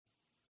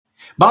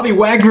Bobby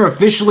Wagner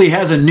officially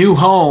has a new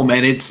home,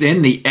 and it's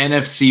in the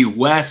NFC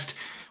West.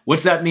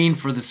 What's that mean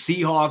for the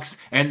Seahawks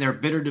and their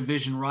bitter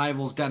division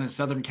rivals down in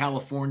Southern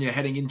California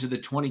heading into the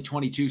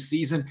 2022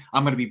 season?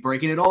 I'm going to be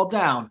breaking it all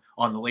down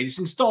on the latest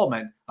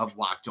installment of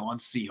Locked On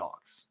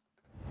Seahawks.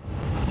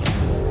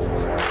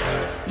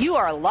 You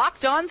are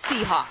Locked On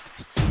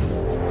Seahawks,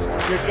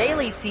 your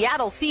daily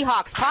Seattle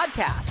Seahawks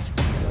podcast.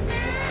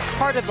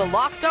 Part of the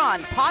Locked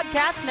On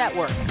Podcast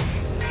Network,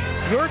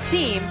 your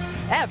team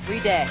every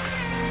day.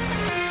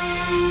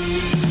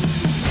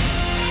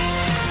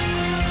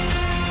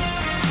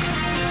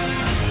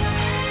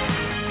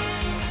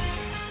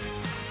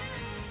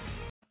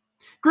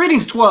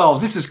 Greetings,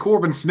 12s. This is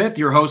Corbin Smith,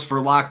 your host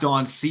for Locked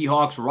On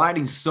Seahawks,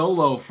 riding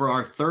solo for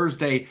our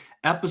Thursday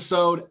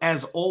episode.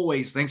 As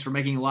always, thanks for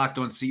making Locked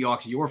On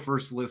Seahawks your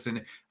first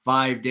listen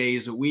 5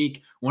 days a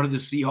week. One of the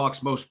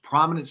Seahawks' most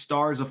prominent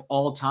stars of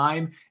all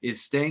time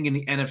is staying in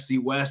the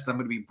NFC West. I'm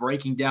going to be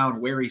breaking down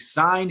where he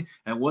signed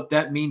and what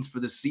that means for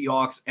the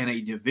Seahawks and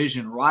a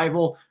division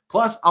rival.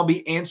 Plus, I'll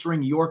be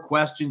answering your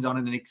questions on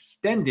an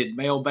extended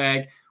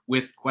mailbag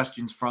with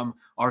questions from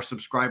our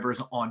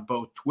subscribers on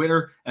both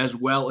Twitter as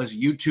well as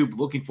YouTube.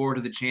 Looking forward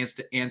to the chance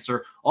to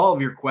answer all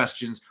of your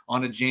questions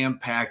on a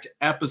jam-packed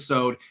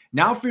episode.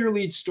 Now for your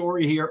lead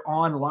story here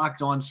on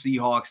Locked On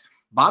Seahawks.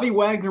 Bobby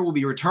Wagner will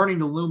be returning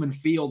to Lumen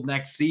Field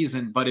next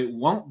season, but it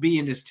won't be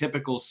in his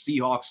typical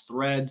Seahawks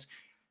threads.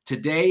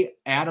 Today,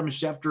 Adam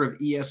Schefter of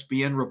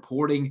ESPN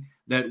reporting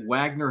that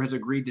Wagner has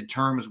agreed to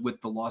terms with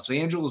the Los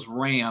Angeles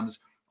Rams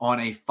on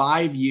a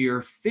 5-year,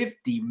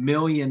 $50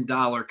 million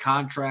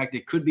contract.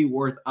 It could be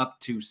worth up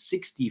to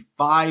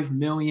 $65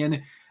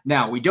 million.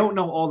 Now, we don't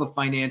know all the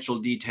financial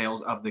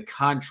details of the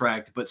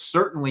contract, but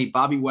certainly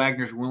Bobby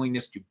Wagner's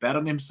willingness to bet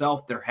on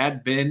himself. There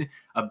had been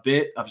a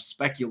bit of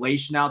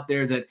speculation out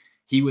there that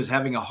he was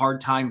having a hard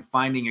time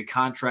finding a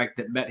contract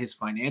that met his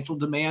financial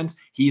demands.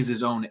 He is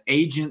his own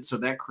agent, so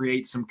that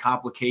creates some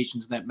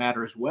complications in that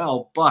matter as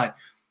well. But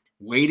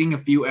waiting a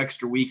few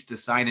extra weeks to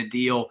sign a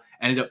deal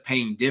ended up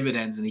paying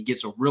dividends, and he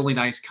gets a really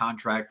nice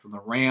contract from the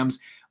Rams.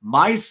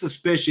 My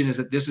suspicion is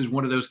that this is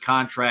one of those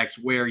contracts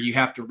where you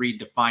have to read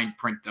the fine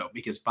print, though,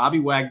 because Bobby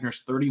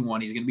Wagner's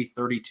 31. He's going to be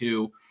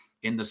 32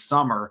 in the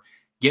summer,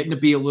 getting to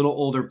be a little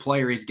older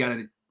player. He's got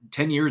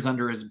 10 years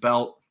under his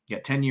belt,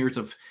 got 10 years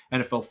of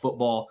NFL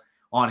football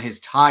on his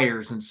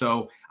tires. And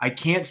so I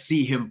can't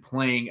see him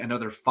playing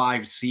another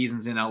 5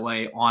 seasons in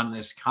LA on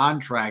this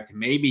contract.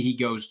 Maybe he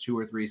goes 2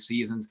 or 3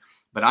 seasons,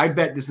 but I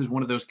bet this is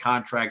one of those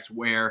contracts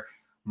where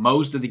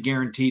most of the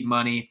guaranteed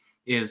money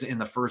is in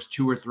the first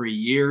 2 or 3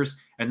 years,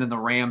 and then the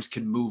Rams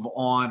can move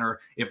on. Or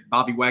if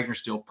Bobby Wagner's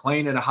still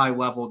playing at a high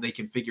level, they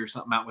can figure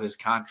something out with his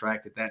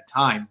contract at that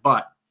time.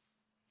 But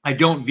I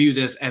don't view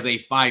this as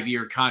a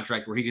 5-year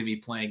contract where he's going to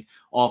be playing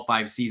all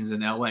 5 seasons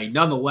in LA.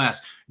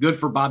 Nonetheless, good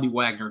for Bobby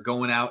Wagner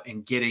going out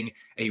and getting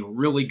a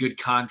really good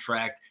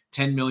contract,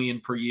 $10 million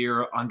per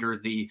year under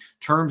the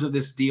terms of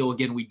this deal.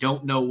 Again, we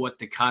don't know what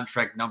the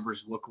contract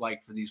numbers look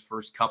like for these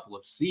first couple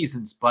of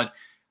seasons, but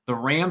the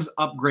Rams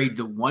upgrade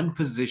to one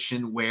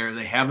position where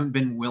they haven't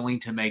been willing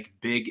to make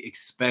big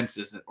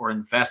expenses or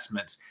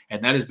investments,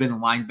 and that has been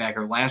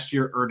linebacker. Last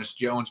year, Ernest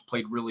Jones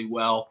played really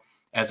well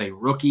as a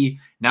rookie.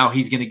 Now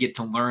he's going to get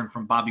to learn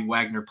from Bobby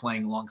Wagner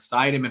playing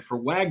alongside him. And for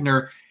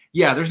Wagner,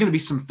 yeah, there's going to be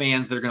some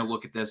fans that are going to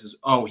look at this as,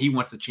 oh, he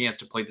wants the chance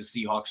to play the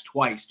Seahawks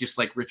twice, just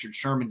like Richard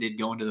Sherman did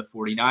going to the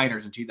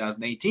 49ers in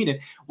 2018. And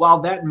while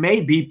that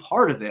may be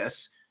part of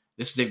this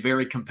is a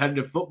very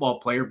competitive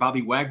football player.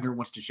 Bobby Wagner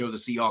wants to show the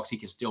Seahawks he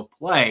can still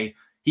play.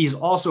 He's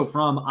also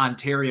from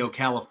Ontario,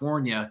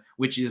 California,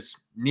 which is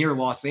near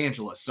Los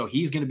Angeles. So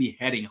he's going to be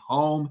heading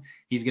home.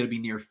 He's going to be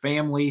near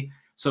family.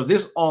 So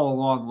this all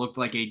along looked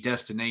like a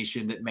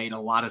destination that made a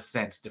lot of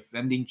sense.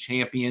 Defending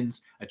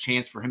champions, a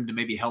chance for him to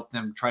maybe help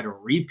them try to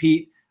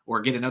repeat or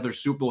get another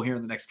Super Bowl here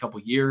in the next couple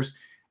of years,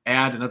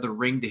 add another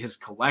ring to his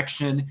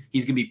collection.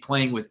 He's going to be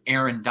playing with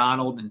Aaron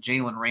Donald and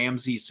Jalen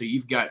Ramsey. So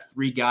you've got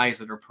 3 guys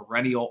that are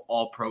perennial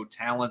all-pro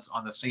talents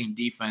on the same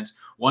defense,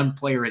 1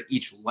 player at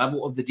each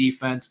level of the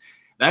defense.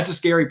 That's a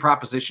scary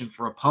proposition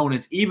for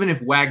opponents, even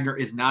if Wagner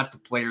is not the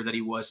player that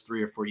he was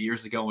 3 or 4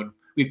 years ago. And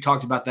we've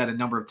talked about that a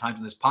number of times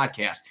in this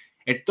podcast.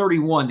 At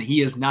 31,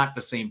 he is not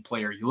the same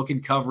player. You look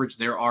in coverage,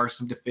 there are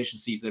some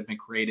deficiencies that have been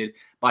created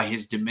by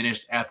his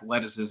diminished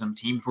athleticism.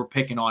 Teams were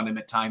picking on him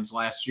at times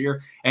last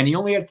year, and he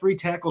only had 3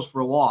 tackles for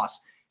a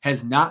loss.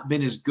 Has not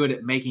been as good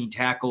at making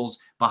tackles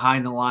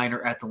behind the line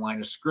or at the line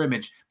of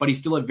scrimmage, but he's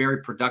still a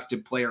very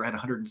productive player. Had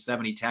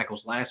 170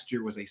 tackles last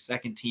year, was a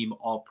second-team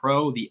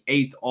All-Pro, the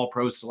 8th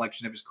All-Pro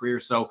selection of his career.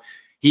 So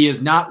he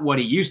is not what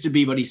he used to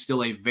be, but he's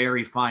still a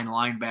very fine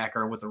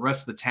linebacker with the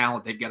rest of the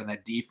talent they've got in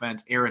that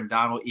defense. Aaron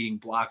Donald eating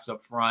blocks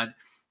up front,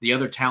 the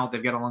other talent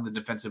they've got along the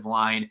defensive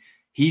line.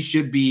 He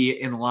should be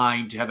in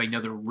line to have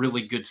another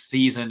really good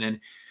season. And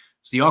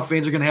Seahawks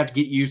fans are going to have to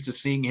get used to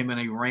seeing him in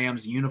a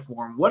Rams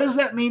uniform. What does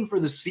that mean for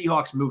the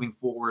Seahawks moving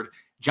forward?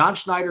 John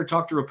Schneider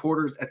talked to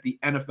reporters at the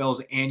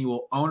NFL's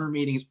annual owner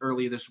meetings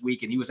earlier this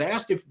week, and he was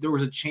asked if there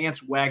was a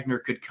chance Wagner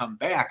could come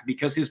back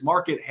because his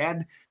market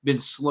had been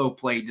slow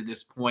played to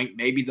this point.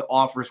 Maybe the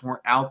offers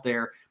weren't out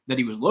there that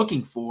he was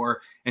looking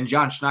for, and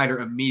John Schneider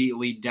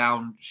immediately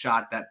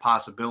downshot that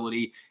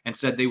possibility and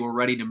said they were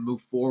ready to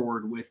move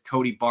forward with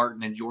Cody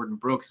Barton and Jordan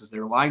Brooks as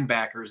their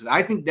linebackers. And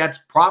I think that's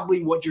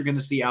probably what you're going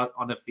to see out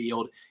on the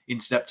field in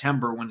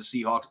September when the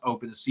Seahawks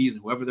open the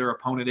season. Whoever their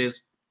opponent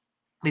is,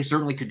 they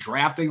certainly could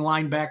draft a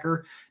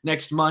linebacker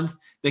next month.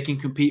 They can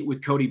compete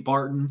with Cody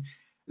Barton.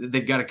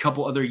 They've got a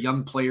couple other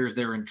young players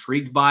they're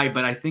intrigued by,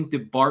 but I think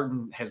that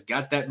Barton has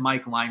got that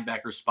Mike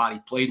linebacker spot. He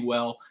played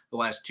well the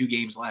last 2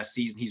 games last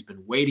season. He's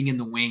been waiting in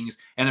the wings.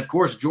 And, of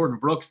course, Jordan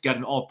Brooks got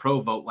an all-pro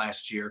vote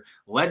last year,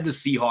 led the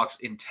Seahawks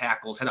in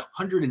tackles, had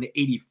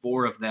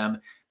 184 of them,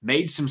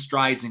 made some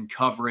strides in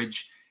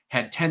coverage,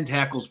 had 10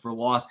 tackles for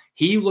loss.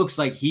 He looks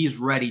like he's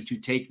ready to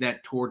take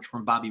that torch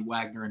from Bobby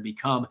Wagner and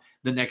become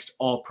the next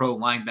all-pro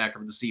linebacker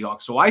for the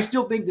Seahawks. So I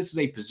still think this is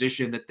a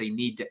position that they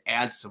need to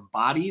add some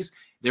bodies.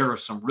 There are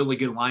some really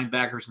good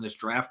linebackers in this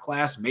draft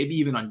class, maybe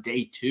even on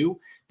day 2,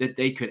 that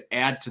they could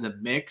add to the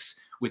mix.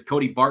 With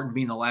Cody Barton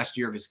being the last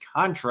year of his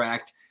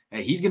contract,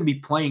 he's going to be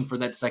playing for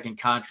that second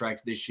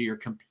contract this year,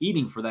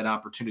 competing for that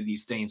opportunity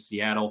to stay in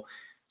Seattle.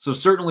 So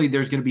certainly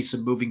there's going to be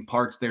some moving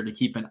parts there to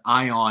keep an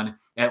eye on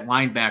at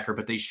linebacker,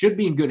 but they should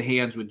be in good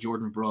hands with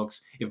Jordan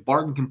Brooks. If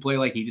Barton can play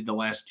like he did the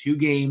last 2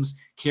 games,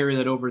 carry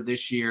that over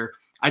this year,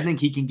 I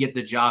think he can get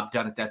the job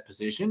done at that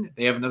position. If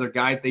they have another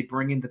guy that they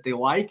bring in that they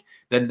like,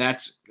 then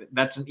that's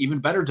an even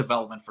better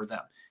development for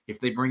them. If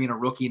they bring in a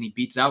rookie and he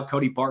beats out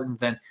Cody Barton,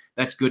 then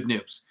that's good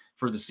news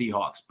for the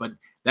Seahawks. But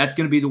that's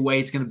going to be the way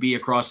it's going to be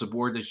across the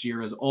board this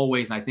year, as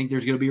always. And I think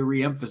there's going to be a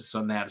re-emphasis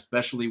on that,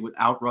 especially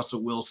without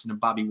Russell Wilson and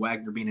Bobby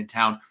Wagner being in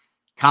town.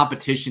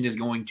 Competition is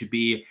going to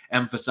be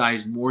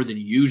emphasized more than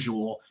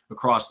usual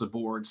across the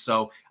board.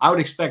 So I would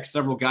expect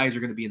several guys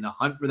are going to be in the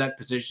hunt for that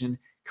position.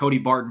 Cody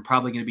Barton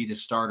probably going to be the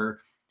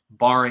starter,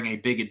 barring a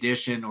big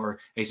addition or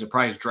a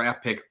surprise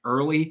draft pick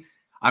early.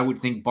 I would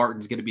think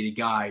Barton's going to be the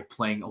guy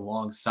playing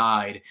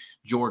alongside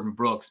Jordan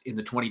Brooks in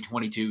the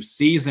 2022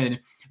 season.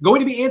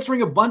 Going to be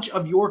answering a bunch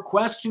of your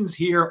questions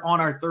here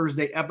on our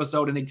Thursday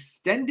episode, an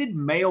extended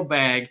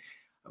mailbag.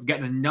 I've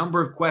gotten a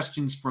number of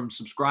questions from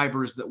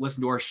subscribers that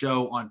listen to our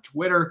show on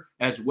Twitter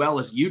as well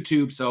as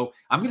YouTube. So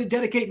I'm going to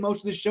dedicate most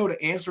of this show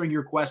to answering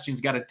your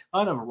questions. Got a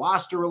ton of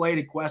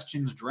roster-related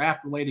questions,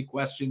 draft-related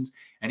questions,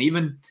 and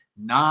even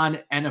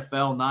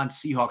non-NFL,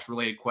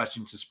 non-Seahawks-related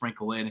questions to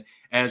sprinkle in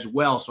as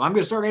well. So I'm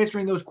going to start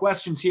answering those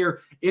questions here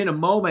in a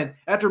moment.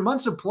 After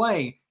months of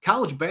playing,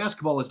 college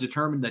basketball has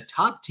determined the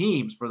top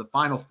teams for the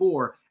Final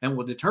Four and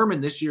will determine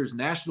this year's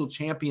national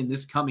champion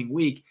this coming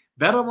week.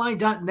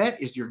 BetOnline.net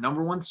is your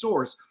number one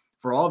source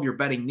for all of your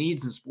betting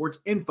needs and sports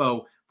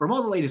info. From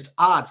all the latest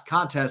odds,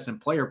 contests, and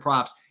player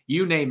props,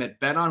 you name it,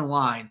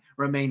 BetOnline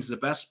remains the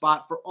best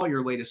spot for all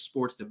your latest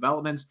sports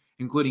developments,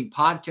 including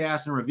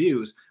podcasts and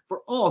reviews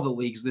for all the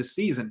leagues this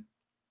season.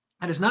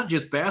 And it's not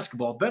just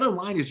basketball.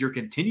 BetOnline is your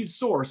continued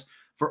source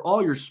for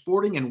all your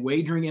sporting and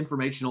wagering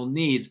informational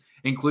needs,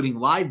 including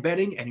live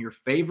betting and your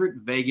favorite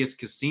Vegas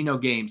casino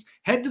games.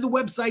 Head to the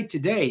website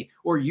today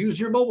or use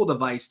your mobile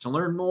device to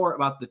learn more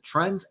about the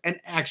trends and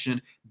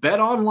action. Bet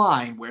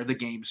online, where the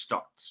game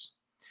starts.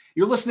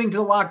 You're listening to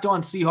the Locked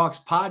On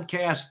Seahawks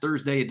podcast,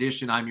 Thursday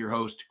edition. I'm your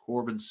host,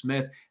 Corbin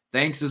Smith.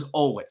 Thanks as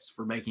always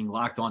for making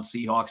Locked On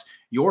Seahawks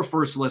your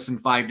first listen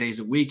 5 days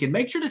a week. And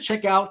make sure to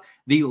check out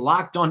the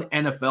Locked On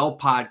NFL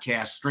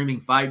podcast, streaming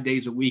 5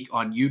 days a week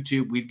on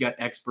YouTube. We've got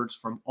experts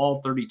from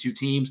all 32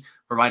 teams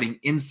providing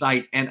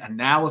insight and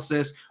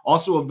analysis.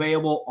 Also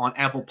available on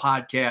Apple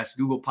Podcasts,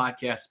 Google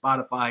Podcasts,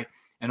 Spotify,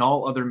 and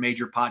all other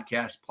major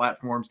podcast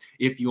platforms.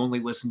 If you only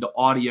listen to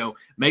audio,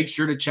 make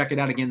sure to check it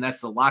out. Again,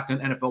 that's the Locked On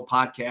NFL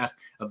podcast,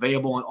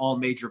 available on all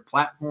major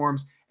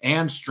platforms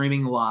and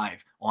streaming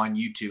live on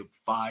YouTube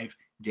 5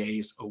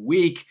 days a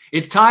week.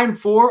 It's time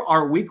for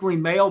our weekly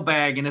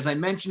mailbag. And as I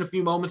mentioned a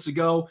few moments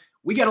ago,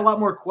 we got a lot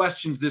more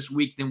questions this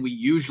week than we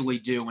usually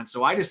do. And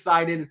so I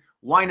decided,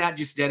 why not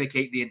just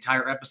dedicate the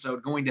entire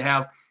episode? Going to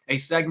have a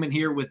segment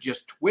here with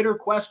just Twitter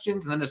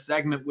questions and then a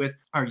segment with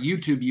our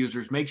YouTube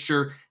users. Make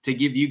sure to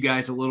give you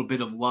guys a little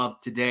bit of love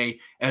today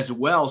as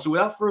well. So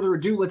without further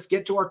ado, let's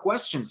get to our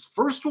questions.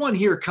 First one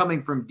here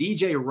coming from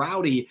DJ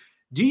Rowdy.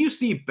 Do you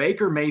see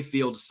Baker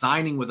Mayfield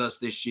signing with us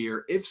this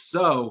year? If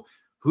so,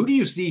 who do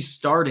you see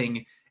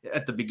starting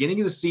at the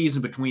beginning of the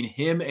season between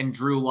him and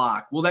Drew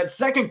Lock? Well, that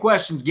second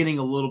question is getting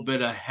a little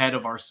bit ahead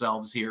of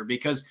ourselves here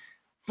because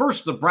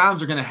first, the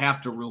Browns are going to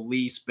have to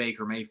release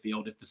Baker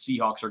Mayfield if the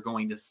Seahawks are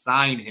going to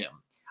sign him.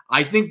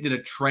 I think that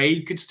a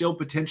trade could still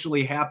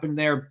potentially happen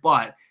there,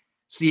 but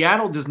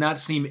Seattle does not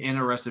seem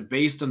interested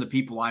based on the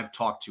people I've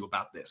talked to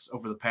about this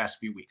over the past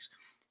few weeks.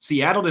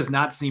 Seattle does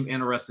not seem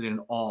interested at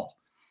all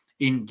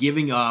in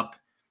giving up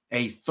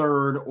a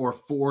third or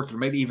fourth or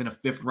maybe even a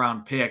fifth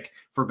round pick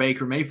for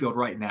Baker Mayfield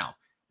right now.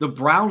 The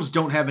Browns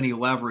don't have any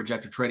leverage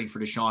after trading for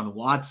Deshaun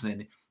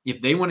Watson.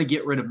 If they want to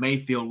get rid of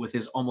Mayfield with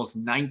his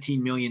almost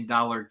 $19 million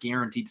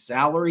guaranteed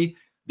salary,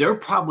 they're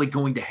probably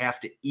going to have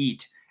to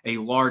eat a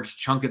large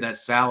chunk of that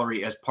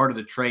salary as part of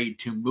the trade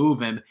to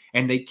move him,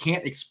 and they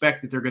can't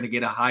expect that they're going to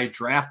get a high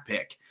draft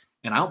pick.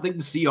 And I don't think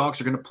the Seahawks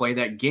are going to play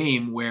that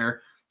game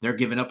where they're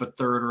giving up a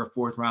third or a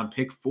fourth round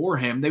pick for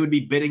him. They would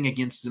be bidding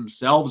against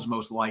themselves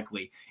most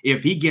likely.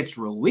 If he gets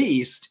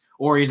released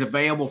or he's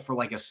available for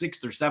like a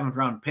 6th or 7th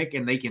round pick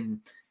and they can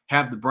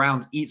have the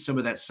Browns eat some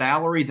of that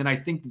salary, then I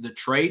think that the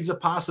trade's a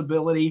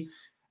possibility.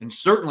 And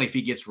certainly if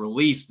he gets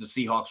released, the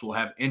Seahawks will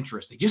have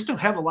interest. They just don't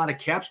have a lot of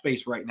cap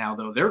space right now,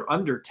 though. They're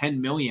under $10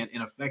 million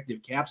in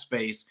effective cap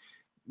space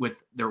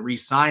with their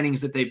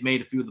re-signings that they've made,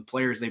 a few of the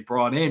players they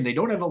brought in. They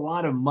don't have a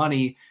lot of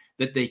money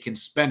that they can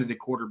spend at the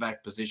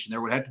quarterback position.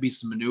 There would have to be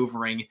some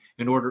maneuvering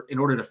in order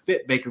to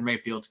fit Baker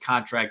Mayfield's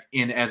contract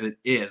in as it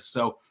is.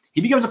 So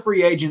he becomes a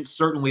free agent.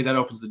 Certainly that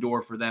opens the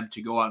door for them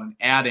to go out and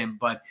add him,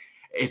 but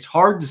it's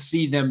hard to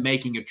see them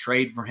making a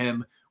trade for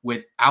him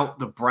without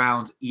the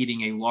Browns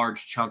eating a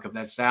large chunk of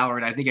that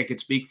salary. And I think I could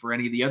speak for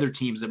any of the other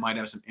teams that might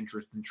have some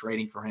interest in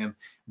trading for him,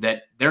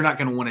 that they're not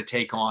going to want to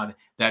take on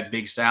that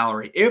big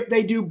salary. If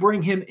they do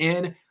bring him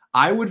in,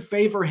 I would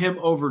favor him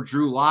over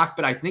Drew Lock,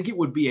 but I think it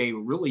would be a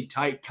really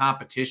tight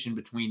competition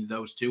between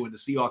those two, and the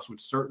Seahawks would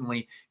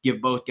certainly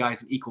give both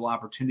guys an equal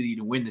opportunity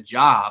to win the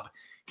job,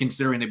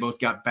 considering they both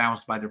got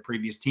bounced by their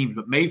previous teams.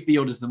 But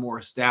Mayfield is the more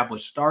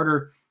established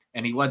starter,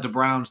 and he led the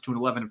Browns to an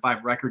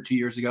 11-5 record 2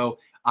 years ago.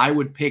 I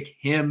would pick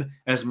him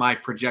as my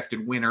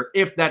projected winner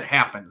if that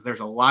happens.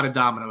 There's a lot of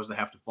dominoes that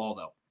have to fall,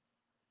 though.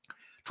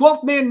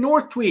 12th Man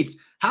North tweets,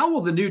 how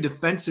will the new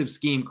defensive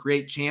scheme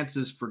create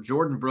chances for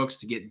Jordan Brooks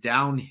to get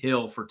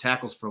downhill for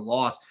tackles for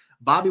loss?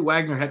 Bobby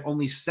Wagner had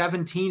only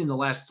 17 in the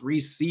last 3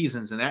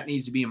 seasons, and that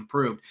needs to be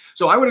improved.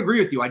 So I would agree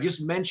with you. I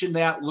just mentioned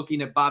that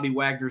looking at Bobby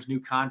Wagner's new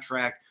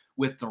contract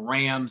with the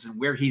Rams and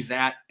where he's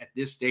at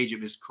this stage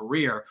of his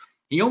career.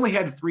 He only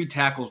had 3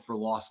 tackles for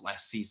loss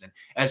last season.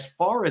 As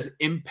far as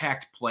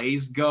impact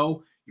plays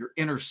go, your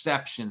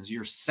interceptions,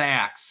 your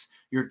sacks,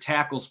 your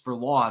tackles for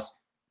loss,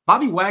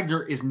 Bobby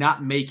Wagner is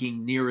not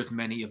making near as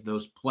many of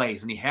those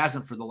plays, and he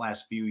hasn't for the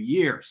last few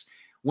years.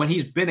 When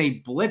he's been a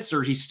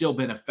blitzer, he's still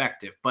been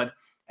effective. But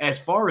as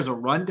far as a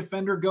run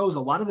defender goes, a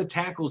lot of the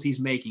tackles he's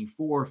making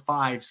 4,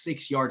 5,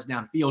 6 yards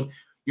downfield,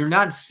 you're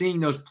not seeing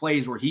those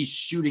plays where he's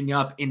shooting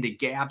up into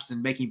gaps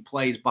and making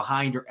plays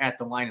behind or at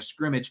the line of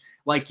scrimmage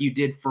like you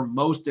did for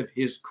most of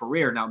his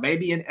career. Now,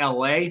 maybe in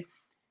LA,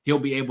 he'll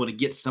be able to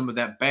get some of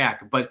that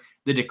back, but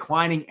the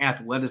declining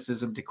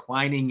athleticism,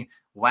 declining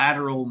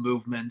lateral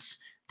movements,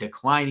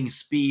 declining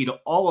speed,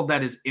 all of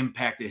that has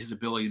impacted his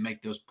ability to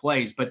make those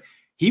plays. But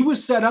he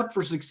was set up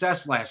for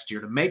success last year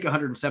to make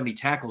 170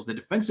 tackles. The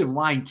defensive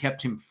line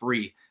kept him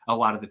free a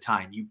lot of the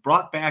time. You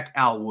brought back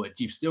Al Woods.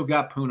 You've still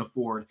got Poona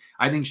Ford.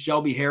 I think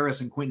Shelby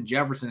Harris and Quentin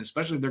Jefferson,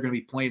 especially if they're going to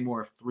be playing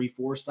more of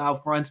 3-4 style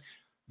fronts,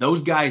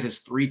 those guys as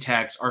 3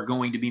 techs are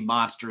going to be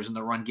monsters in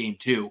the run game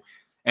too.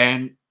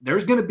 And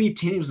there's going to be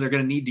teams that are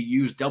going to need to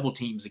use double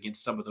teams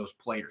against some of those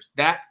players.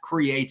 That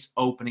creates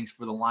openings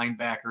for the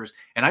linebackers.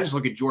 And I just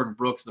look at Jordan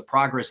Brooks, the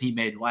progress he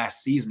made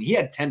last season. He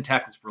had 10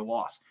 tackles for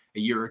loss a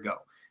year ago.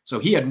 So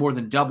he had more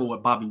than double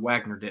what Bobby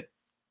Wagner did.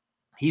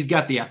 He's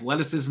got the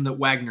athleticism that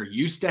Wagner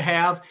used to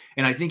have,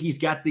 and I think he's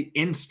got the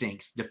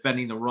instincts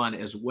defending the run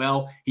as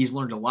well. He's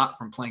learned a lot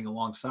from playing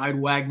alongside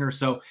Wagner.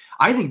 So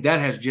I think that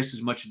has just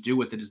as much to do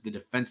with it as the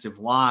defensive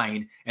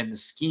line and the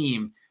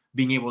scheme,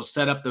 being able to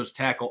set up those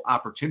tackle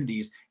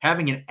opportunities,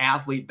 having an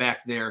athlete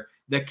back there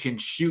that can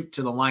shoot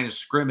to the line of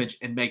scrimmage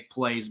and make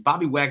plays.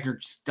 Bobby Wagner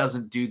just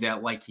doesn't do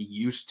that like he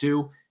used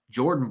to.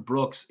 Jordan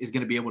Brooks is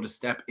going to be able to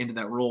step into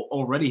that role,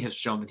 already has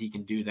shown that he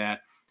can do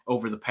that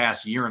over the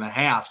past year and a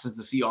half since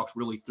the Seahawks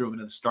really threw him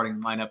into the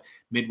starting lineup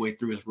midway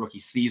through his rookie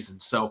season.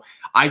 So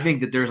I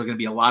think that there's going to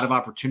be a lot of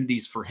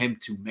opportunities for him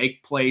to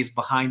make plays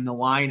behind the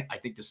line. I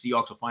think the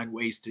Seahawks will find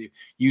ways to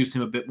use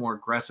him a bit more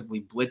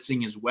aggressively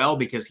blitzing as well,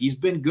 because he's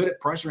been good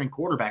at pressuring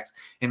quarterbacks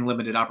in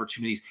limited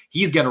opportunities.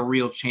 He's got a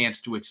real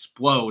chance to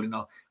explode. And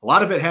a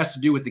lot of it has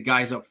to do with the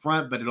guys up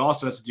front, but it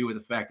also has to do with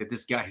the fact that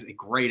this guy is a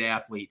great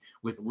athlete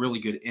with really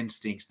good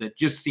instincts that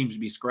just seems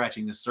to be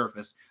scratching the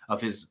surface of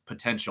his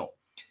potential.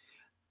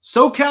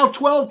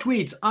 SoCal12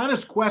 tweets,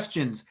 honest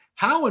questions.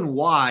 How and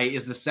why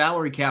is the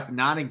salary cap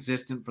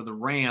non-existent for the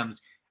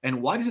Rams?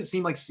 And why does it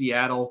seem like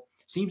Seattle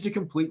seems to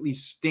completely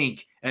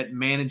stink at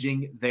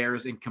managing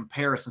theirs in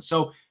comparison?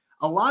 So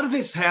a lot of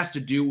it has to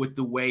do with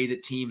the way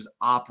that teams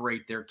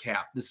operate their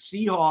cap. The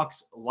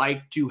Seahawks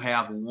like to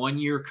have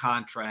 1-year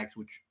contracts,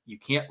 which you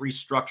can't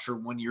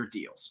restructure 1-year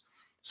deals.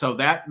 So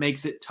that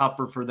makes it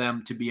tougher for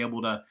them to be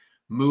able to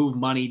move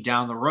money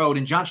down the road.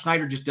 And John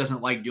Schneider just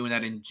doesn't like doing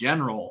that in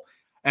general.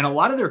 And a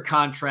lot of their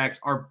contracts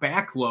are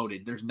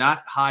backloaded. There's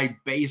not high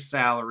base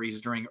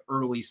salaries during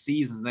early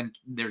seasons. And then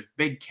there's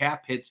big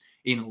cap hits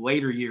in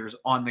later years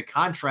on the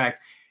contract.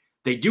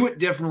 They do it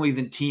differently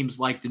than teams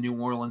like the New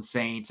Orleans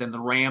Saints and the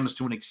Rams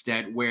to an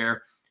extent,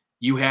 where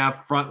you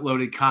have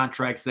front-loaded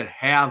contracts that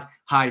have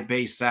high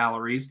base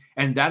salaries,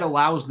 and that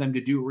allows them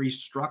to do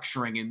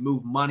restructuring and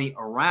move money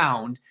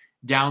around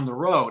down the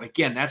road.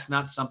 Again, that's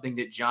not something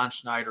that John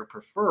Schneider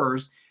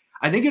prefers.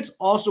 I think it's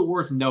also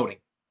worth noting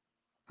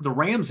the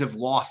Rams have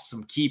lost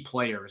some key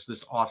players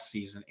this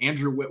offseason.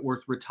 Andrew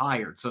Whitworth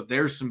retired, so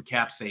there's some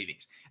cap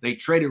savings. They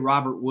traded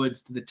Robert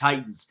Woods to the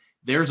Titans.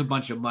 There's a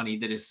bunch of money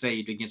that is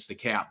saved against the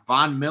cap.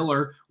 Von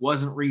Miller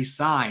wasn't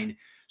re-signed.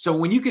 So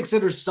when you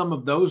consider some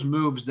of those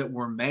moves that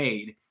were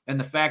made and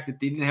the fact that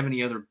they didn't have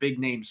any other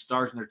big-name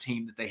stars in their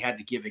team that they had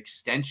to give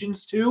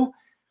extensions to,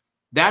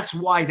 that's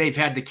why they've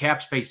had the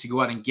cap space to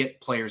go out and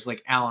get players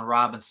like Allen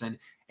Robinson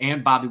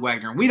and Bobby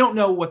Wagner. And we don't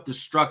know what the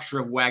structure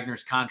of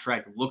Wagner's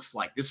contract looks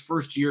like. This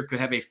first year could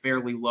have a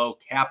fairly low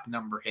cap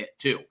number hit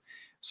too.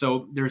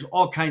 So there's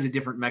all kinds of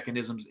different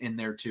mechanisms in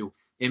there to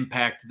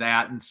impact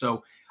that. And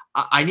so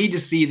I need to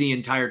see the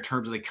entire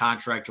terms of the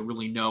contract to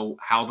really know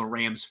how the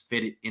Rams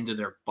fit it into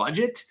their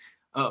budget.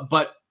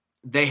 But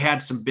they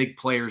had some big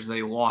players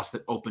they lost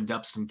that opened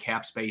up some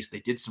cap space. They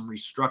did some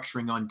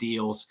restructuring on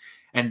deals,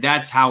 and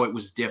that's how it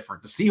was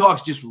different. The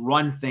Seahawks just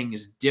run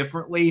things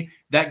differently.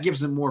 That gives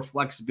them more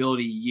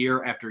flexibility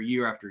year after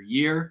year after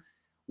year,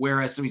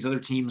 whereas some of these other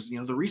teams, the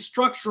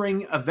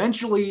restructuring,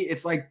 eventually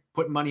it's like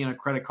putting money on a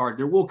credit card.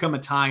 There will come a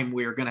time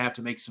where you're going to have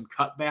to make some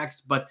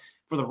cutbacks, but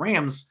for the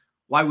Rams,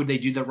 why would they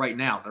do that right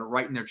now? They're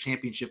right in their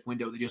championship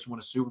window. They just won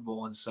a Super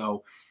Bowl, and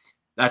so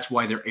that's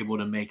why they're able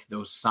to make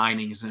those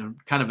signings in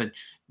kind of a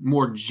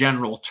more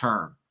general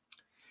term.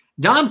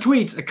 Dom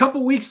tweets, a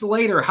couple weeks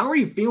later, how are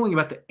you feeling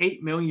about the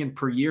 $8 million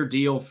per year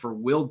deal for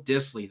Will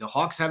Dissly? The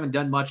Hawks haven't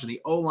done much, and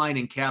the O-line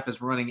and cap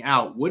is running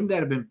out. Wouldn't that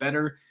have been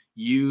better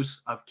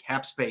use of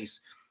cap space,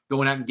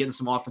 going out and getting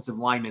some offensive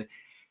linemen?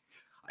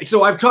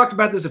 So I've talked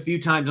about this a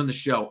few times on the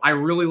show. I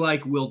really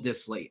like Will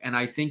Dissly, and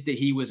I think that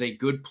he was a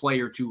good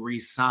player to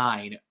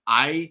re-sign.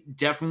 I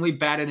definitely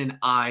batted an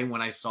eye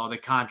when I saw the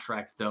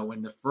contract, though,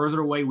 and the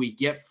further away we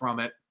get from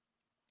it,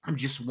 I'm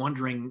just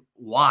wondering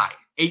why.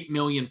 $8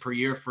 million per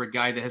year for a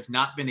guy that has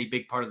not been a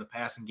big part of the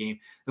passing game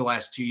the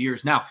last 2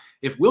 years. Now,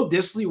 if Will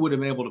Dissly would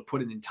have been able to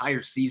put an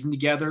entire season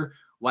together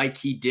like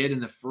he did in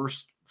the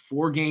first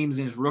 4 games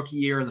in his rookie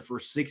year and the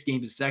first 6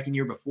 games his second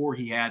year before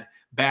he had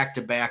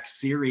back-to-back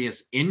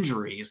serious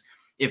injuries,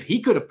 if he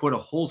could have put a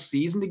whole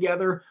season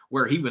together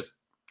where he was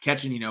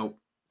catching,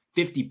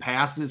 50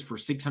 passes for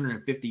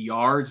 650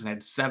 yards and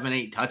had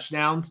 7-8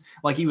 touchdowns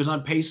like he was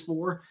on pace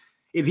for,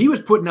 if he was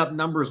putting up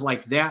numbers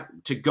like that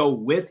to go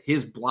with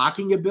his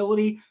blocking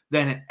ability,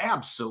 then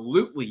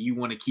absolutely you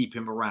want to keep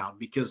him around,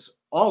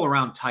 because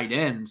all-around tight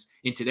ends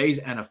in today's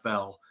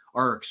NFL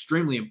are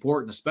extremely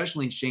important,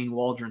 especially in Shane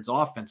Waldron's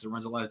offense that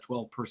runs a lot of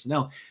 12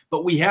 personnel.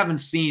 But we haven't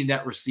seen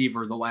that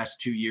receiver the last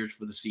 2 years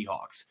for the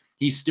Seahawks.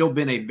 He's still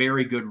been a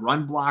very good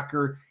run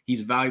blocker.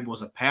 He's valuable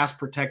as a pass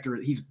protector.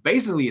 He's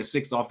basically a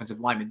 6th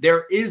offensive lineman.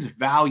 There is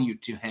value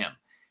to him.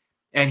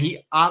 And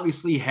he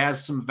obviously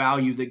has some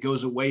value that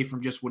goes away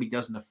from just what he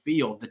does in the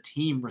field. The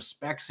team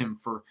respects him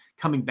for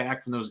coming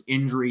back from those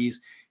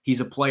injuries.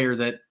 He's a player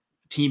that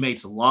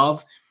teammates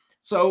love.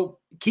 So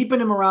keeping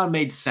him around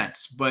made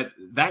sense. But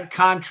that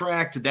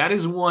contract, that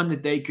is one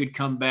that they could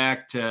come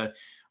back to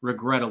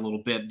regret a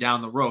little bit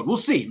down the road. We'll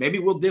see. Maybe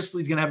Will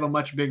Dissly's going to have a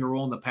much bigger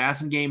role in the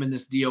passing game, and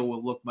this deal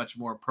will look much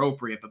more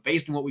appropriate. But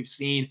based on what we've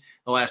seen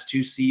the last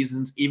 2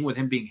 seasons, even with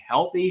him being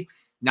healthy,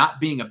 not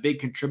being a big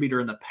contributor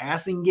in the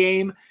passing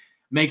game,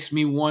 makes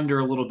me wonder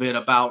a little bit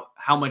about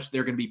how much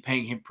they're going to be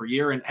paying him per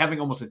year, and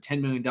having almost a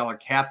 $10 million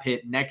cap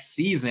hit next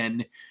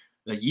season.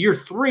 The year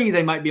 3,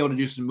 they might be able to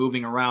do some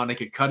moving around. They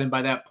could cut him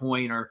by that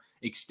point or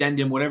extend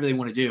him, whatever they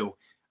want to do.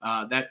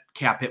 That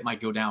cap hit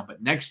might go down.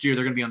 But next year,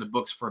 they're going to be on the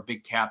books for a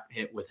big cap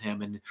hit with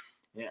him. And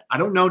I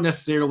don't know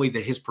necessarily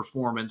that his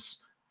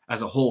performance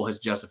as a whole has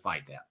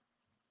justified that.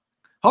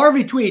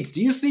 Harvey tweets,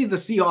 do you see the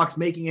Seahawks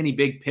making any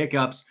big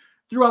pickups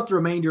throughout the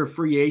remainder of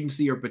free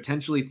agency or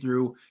potentially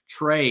through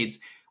trades?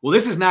 Well,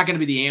 this is not going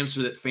to be the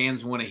answer that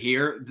fans want to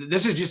hear.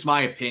 This is just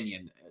my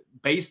opinion,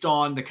 based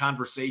on the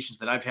conversations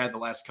that I've had the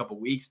last couple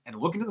of weeks and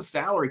looking at the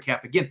salary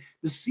cap. Again,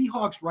 the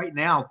Seahawks right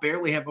now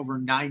barely have over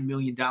 $9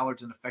 million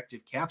in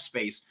effective cap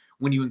space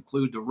when you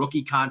include the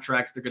rookie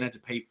contracts they're going to have to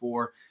pay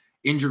for,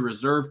 injured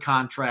reserve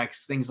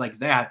contracts, things like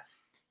that.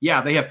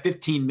 Yeah, they have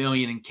 $15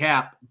 million in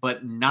cap,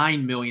 but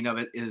 $9 million of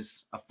it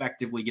is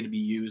effectively going to be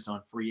used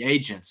on free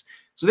agents.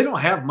 So they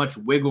don't have much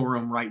wiggle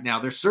room right now.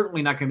 They're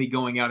certainly not going to be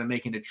going out and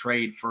making a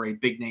trade for a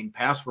big-name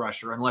pass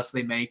rusher unless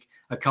they make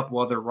a couple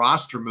other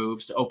roster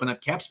moves to open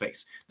up cap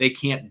space. They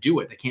can't do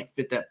it. They can't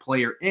fit that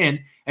player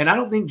in. And I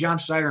don't think John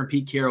Schneider and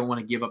Pete Carroll want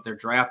to give up their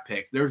draft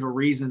picks. There's a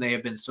reason they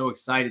have been so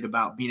excited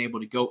about being able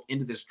to go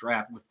into this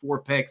draft with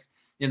 4 picks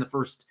in the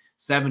first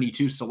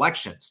 72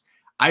 selections.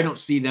 I don't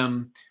see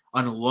them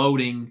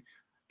unloading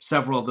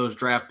several of those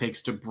draft picks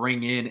to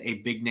bring in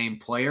a big-name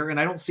player. And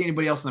I don't see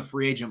anybody else in the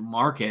free agent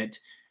market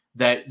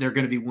that they're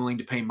going to be willing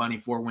to pay money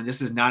for when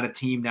this is not a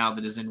team now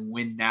that is in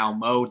win-now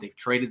mode. They've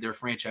traded their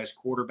franchise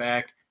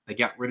quarterback. They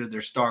got rid of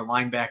their star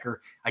linebacker.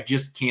 I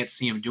just can't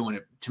see them doing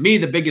it. To me,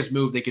 the biggest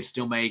move they could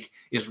still make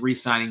is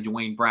re-signing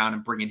Dwayne Brown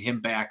and bringing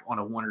him back on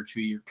a 1 or 2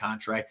 year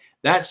contract.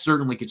 That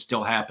certainly could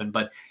still happen,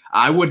 but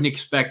I wouldn't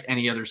expect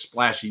any other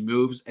splashy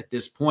moves at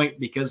this point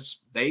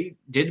because they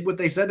did what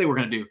they said they were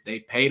going to do.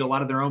 They paid a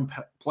lot of their own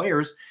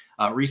players,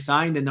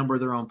 re-signed a number of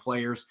their own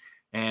players.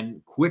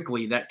 And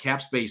quickly, that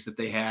cap space that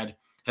they had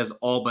has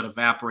all but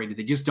evaporated.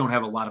 They just don't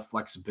have a lot of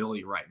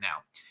flexibility right now.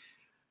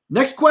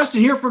 Next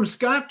question here from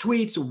Scott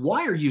tweets,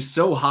 why are you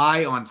so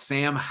high on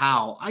Sam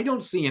Howell? I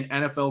don't see an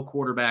NFL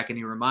quarterback, and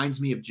he reminds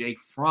me of Jake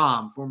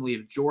Fromm, formerly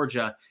of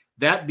Georgia.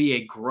 That'd be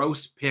a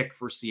gross pick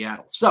for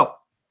Seattle. So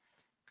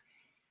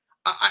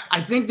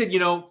I think that,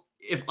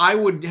 if I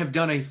would have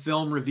done a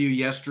film review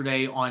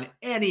yesterday on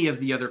any of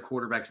the other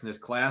quarterbacks in this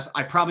class,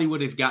 I probably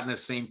would have gotten the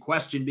same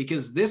question,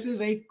 because this is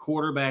a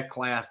quarterback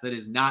class that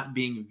is not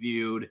being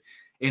viewed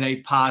in a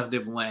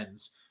positive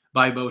lens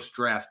by most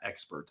draft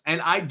experts.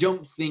 And I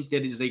don't think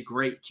that it is a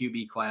great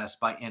QB class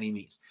by any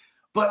means.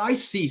 But I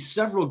see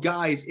several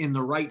guys in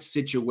the right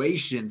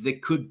situation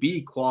that could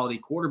be quality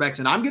quarterbacks.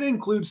 And I'm going to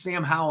include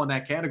Sam Howell in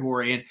that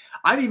category. And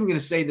I'm even going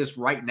to say this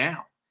right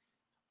now.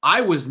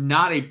 I was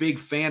not a big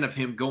fan of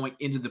him going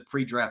into the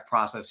pre-draft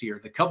process here.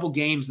 The couple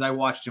games that I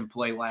watched him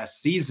play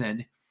last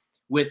season,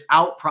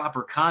 without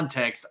proper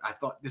context, I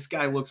thought this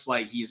guy looks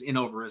like he's in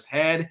over his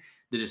head.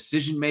 The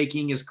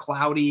decision-making is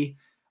cloudy.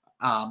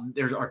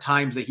 There are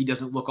times that he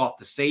doesn't look off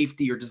the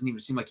safety or doesn't even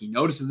seem like he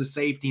notices the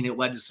safety, and it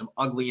led to some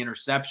ugly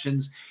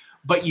interceptions.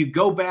 But you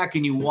go back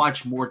and you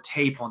watch more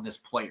tape on this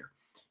player.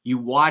 You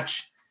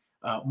watch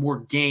more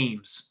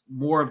games,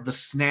 more of the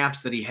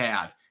snaps that he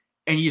had,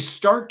 and you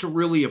start to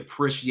really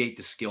appreciate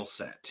the skill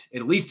set,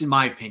 at least in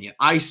my opinion.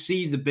 I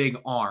see the big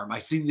arm. I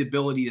see the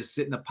ability to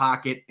sit in the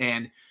pocket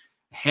and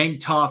hang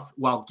tough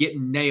while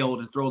getting nailed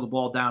and throw the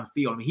ball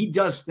downfield. I mean, he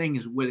does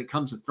things when it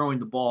comes to throwing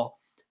the ball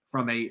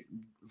from a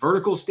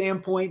vertical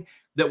standpoint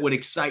that would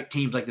excite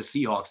teams like the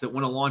Seahawks that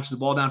want to launch the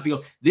ball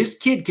downfield. This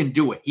kid can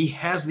do it. He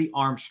has the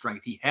arm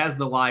strength. He has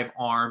the live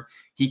arm.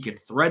 He can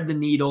thread the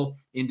needle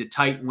into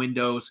tight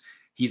windows.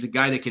 He's a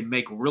guy that can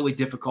make really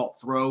difficult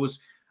throws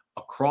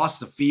across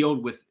the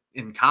field.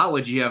 In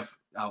college, you have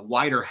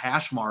wider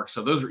hash marks,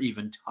 so those are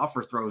even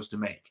tougher throws to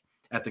make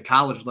at the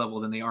college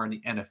level than they are in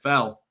the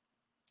NFL.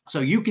 So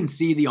you can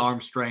see the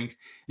arm strength,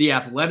 the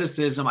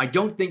athleticism. I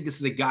don't think this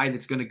is a guy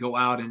that's going to go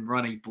out and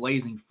run a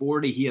blazing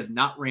 40. He has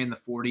not ran the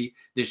 40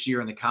 this year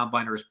in the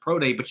combine or his pro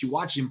day, but you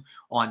watch him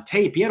on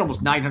tape. He had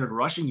almost 900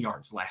 rushing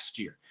yards last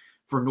year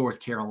for North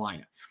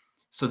Carolina.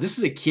 So this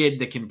is a kid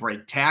that can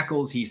break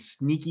tackles. He's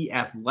sneaky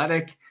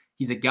athletic.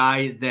 He's a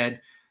guy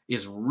that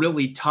is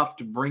really tough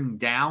to bring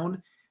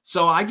down.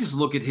 So I just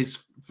look at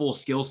his full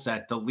skill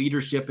set, the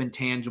leadership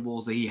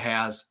intangibles that he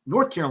has.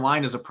 North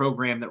Carolina is a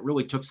program that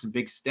really took some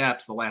big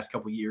steps the last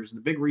couple of years. And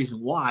the big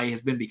reason why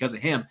has been because of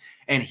him.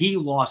 And he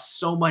lost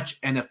so much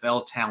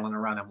NFL talent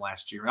around him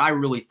last year. And I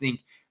really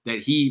think that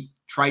he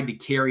tried to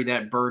carry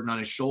that burden on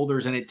his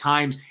shoulders. And at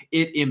times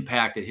it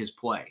impacted his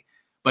play.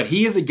 But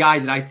he is a guy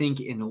that I think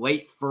in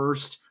late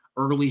first,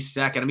 early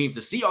second, I mean, if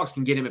the Seahawks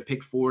can get him at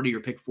pick 40 or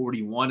pick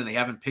 41 and they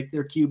haven't picked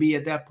their QB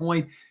at that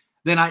point,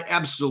 then I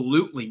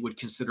absolutely would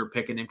consider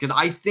picking him, because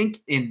I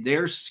think in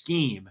their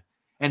scheme,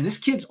 and this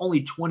kid's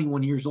only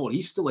 21 years old,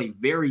 he's still a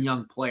very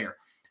young player.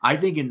 I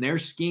think in their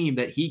scheme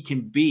that he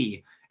can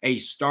be a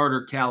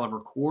starter caliber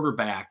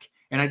quarterback.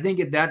 And I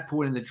think at that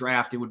point in the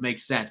draft, it would make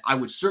sense. I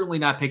would certainly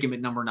not pick him at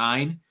number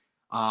 9.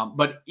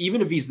 But even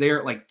if he's there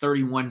at like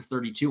 31,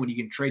 32, and you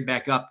can trade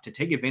back up to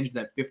take advantage of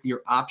that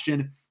 5th-year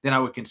option, then I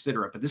would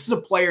consider it. But this is a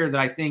player that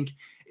I think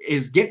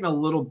is getting a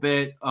little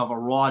bit of a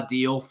raw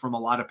deal from a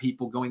lot of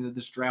people going into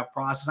this draft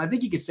process. I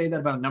think you could say that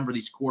about a number of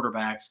these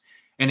quarterbacks.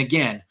 And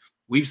again,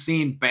 we've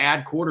seen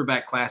bad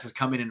quarterback classes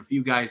come in, and a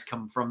few guys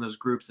come from those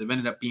groups that have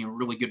ended up being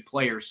really good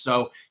players.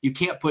 So you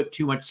can't put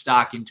too much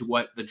stock into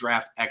what the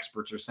draft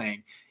experts are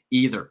saying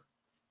either.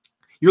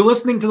 You're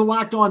listening to the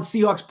Locked On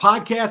Seahawks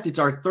podcast. It's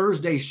our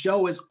Thursday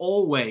show as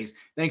always.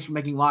 Thanks for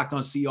making Locked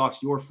On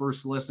Seahawks your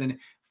first listen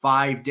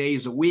 5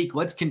 days a week.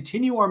 Let's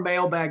continue our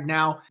mailbag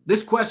now.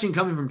 This question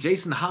coming from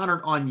Jason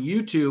Honnert on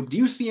YouTube. Do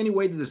you see any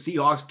way that the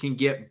Seahawks can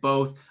get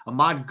both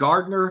Ahmad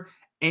Gardner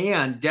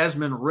and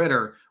Desmond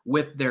Ridder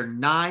with their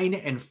 9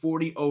 and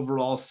 40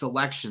 overall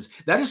selections?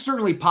 That is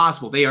certainly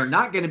possible. They are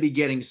not going to be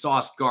getting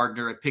Sauce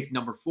Gardner at pick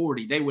number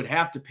 40. They would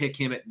have to pick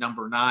him at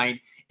number 9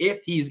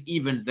 if he's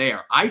even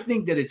there. I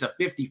think that it's a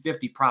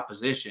 50-50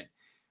 proposition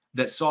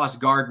that Sauce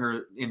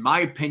Gardner, in my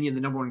opinion, the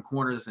number 1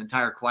 corner of this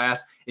entire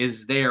class,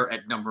 is there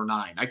at number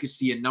 9. I could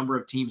see a number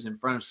of teams in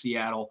front of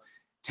Seattle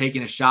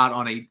taking a shot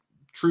on a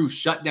true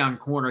shutdown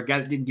corner, a guy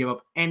that didn't give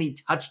up any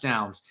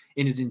touchdowns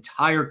in his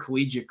entire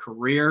collegiate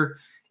career.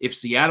 If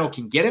Seattle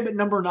can get him at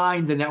number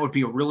 9, then that would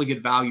be a really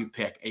good value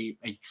pick,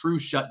 a true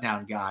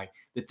shutdown guy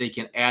that they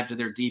can add to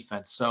their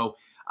defense. So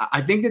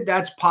I think that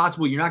that's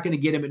possible. You're not going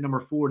to get him at number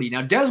 40.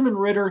 Now, Desmond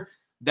Ridder,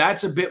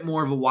 that's a bit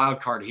more of a wild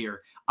card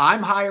here.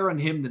 I'm higher on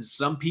him than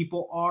some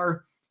people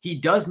are. He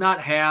does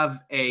not have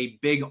a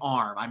big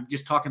arm. I'm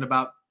just talking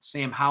about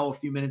Sam Howell a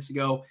few minutes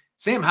ago.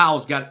 Sam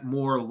Howell's got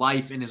more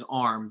life in his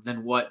arm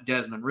than what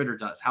Desmond Ridder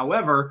does.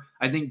 However,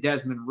 I think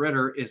Desmond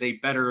Ridder is a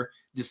better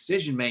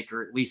decision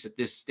maker, at least at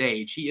this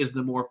stage. He is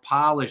the more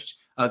polished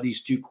of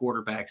these two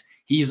quarterbacks.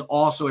 He's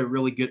also a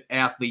really good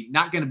athlete,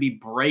 not going to be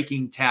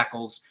breaking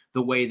tackles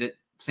the way that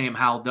Sam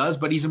Howell does,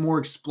 but he's a more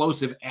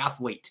explosive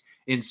athlete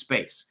in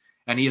space.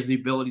 and he has the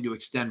ability to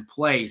extend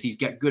plays. He's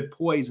got good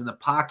poise in the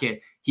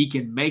pocket. He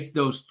can make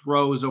those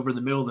throws over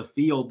the middle of the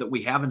field that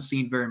we haven't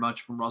seen very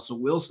much from Russell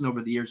Wilson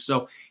over the years.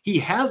 So he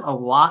has a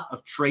lot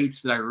of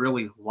traits that I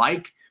really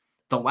like.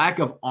 The lack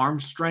of arm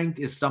strength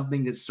is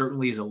something that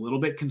certainly is a little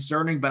bit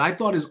concerning, but I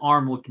thought his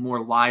arm looked more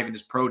alive in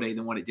his pro day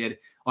than what it did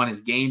on his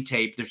game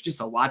tape. There's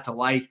just a lot to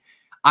like.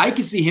 I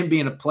could see him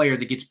being a player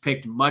that gets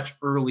picked much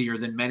earlier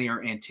than many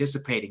are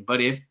anticipating.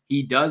 But if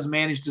he does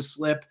manage to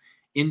slip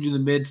into the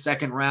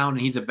mid-second round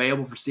and he's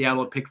available for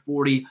Seattle at pick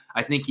 40,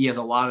 I think he has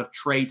a lot of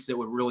traits that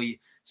would really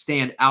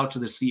stand out to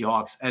the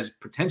Seahawks as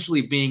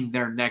potentially being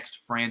their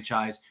next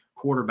franchise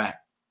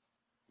quarterback.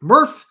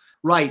 Murph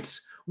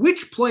writes,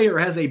 which player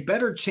has a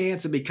better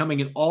chance of becoming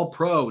an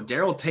all-pro,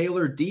 Darrell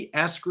Taylor, D.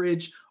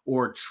 Eskridge,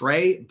 or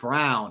Trey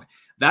Brown?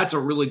 That's a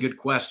really good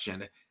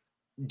question.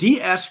 D.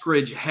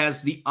 Eskridge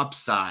has the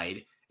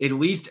upside, at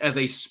least as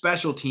a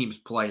special teams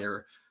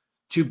player,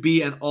 to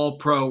be an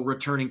all-pro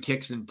returning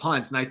kicks and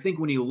punts. And I think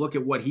when you look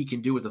at what he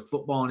can do with the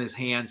football in his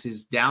hands,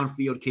 his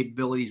downfield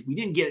capabilities, we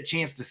didn't get a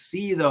chance to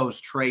see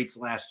those traits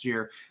last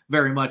year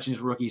very much in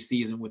his rookie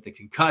season with the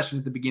concussion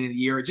at the beginning of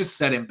the year. It just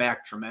set him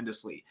back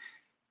tremendously.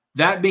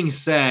 That being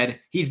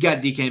said, he's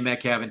got DK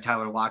Metcalf and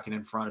Tyler Lockett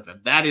in front of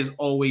him. That is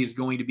always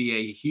going to be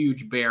a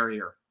huge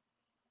barrier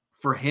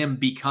for him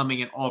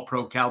becoming an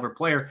all-pro caliber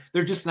player.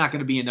 There's just not going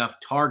to be enough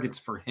targets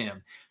for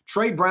him.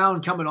 Trey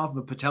Brown coming off of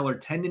a patellar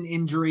tendon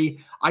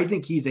injury, I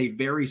think he's a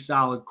very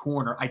solid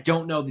corner. I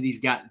don't know that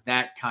he's got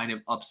that kind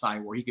of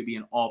upside where he could be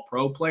an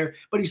all-pro player,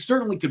 but he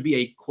certainly could be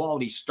a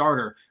quality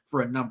starter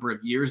for a number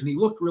of years, and he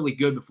looked really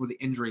good before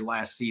the injury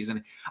last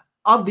season.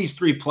 Of these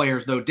three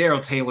players, though,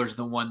 Darrell Taylor's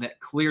the one that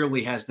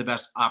clearly has the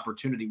best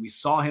opportunity. We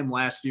saw him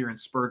last year in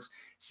spurts,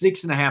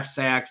 6.5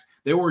 sacks.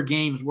 There were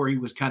games where he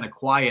was kind of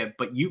quiet,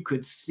 but you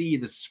could see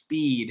the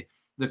speed,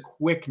 the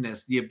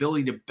quickness, the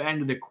ability to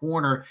bend the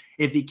corner.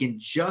 If he can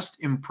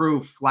just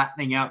improve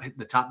flattening out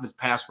the top of his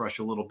pass rush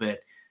a little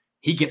bit,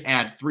 he can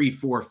add 3,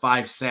 4,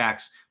 5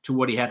 sacks to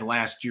what he had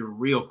last year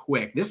real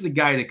quick. This is a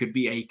guy that could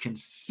be a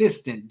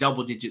consistent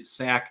double-digit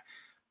sack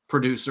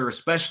producer,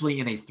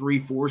 especially in a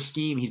 3-4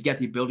 scheme. He's got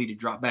the ability to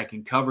drop back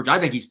in coverage. I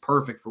think he's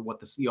perfect for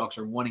what the Seahawks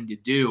are wanting to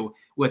do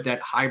with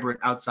that hybrid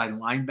outside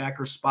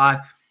linebacker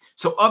spot.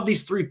 So of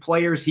these three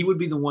players, he would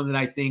be the one that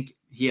I think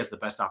he has the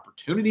best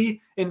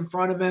opportunity in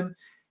front of him.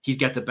 He's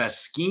got the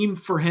best scheme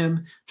for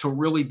him to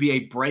really be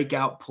a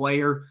breakout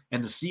player,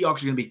 and the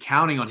Seahawks are going to be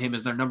counting on him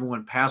as their number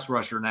one pass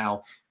rusher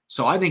now.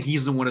 So I think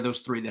he's the one of those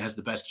three that has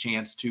the best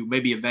chance to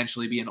maybe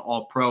eventually be an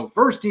all-pro.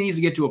 First, he needs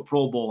to get to a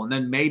Pro Bowl, and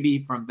then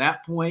maybe from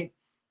that point,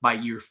 by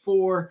year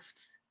 4,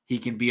 he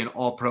can be an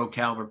all-pro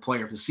caliber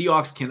player. If the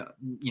Seahawks can,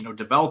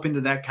 develop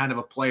into that kind of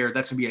a player,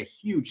 that's going to be a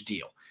huge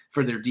deal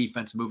for their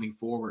defense moving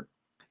forward.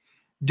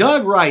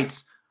 Doug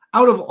writes,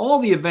 out of all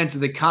the events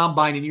of the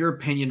Combine, in your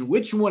opinion,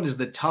 which one is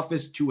the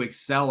toughest to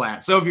excel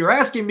at? So if you're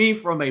asking me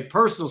from a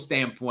personal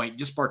standpoint,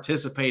 just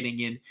participating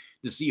in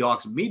the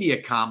Seahawks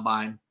Media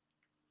Combine,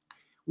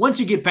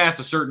 once you get past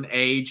a certain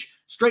age,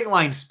 straight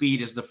line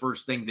speed is the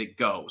first thing that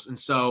goes. And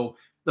so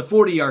the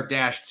 40-yard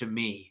dash to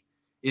me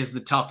is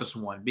the toughest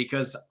one,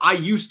 because I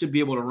used to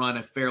be able to run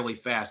a fairly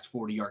fast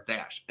 40-yard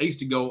dash. I used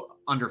to go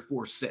under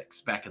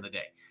 4.6 back in the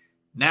day.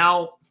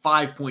 Now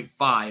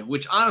 5.5,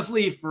 which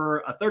honestly, for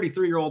a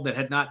 33-year-old that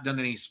had not done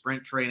any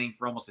sprint training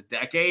for almost a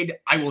decade,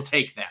 I will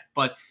take that.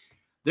 But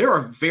there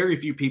are very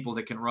few people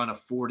that can run a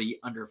 40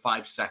 under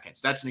 5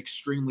 seconds. That's an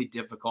extremely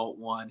difficult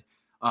one.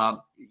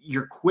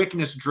 Your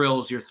quickness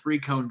drills, your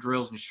 3-cone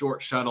drills and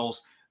short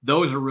shuttles,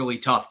 those are really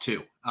tough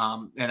too.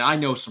 And I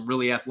know some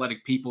really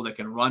athletic people that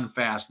can run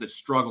fast that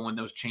struggle in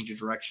those change of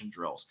direction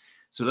drills.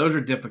 So those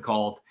are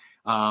difficult.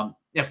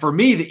 For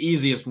me, the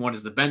easiest one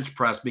is the bench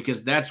press,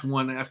 because that's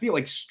one I feel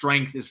like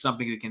strength is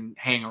something that can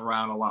hang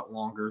around a lot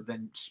longer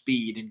than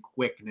speed and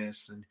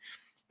quickness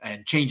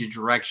and change of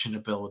direction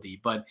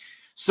ability. But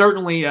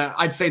certainly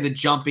I'd say the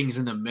jumping's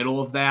in the middle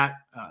of that,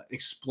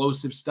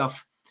 explosive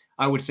stuff.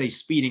 I would say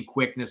speed and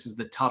quickness is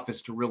the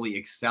toughest to really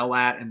excel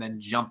at, and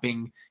then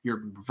jumping,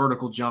 your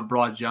vertical jump,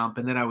 broad jump,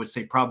 and then I would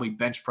say probably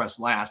bench press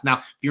last. Now,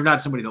 if you're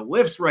not somebody that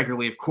lifts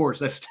regularly, of course,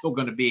 that's still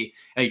going to be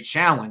a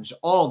challenge.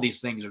 All these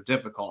things are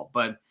difficult,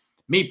 but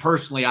me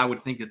personally, I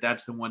would think that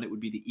that's the one that would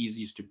be the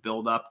easiest to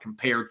build up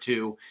compared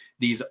to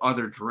these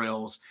other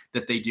drills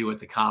that they do at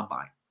the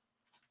Combine.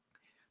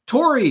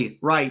 Tori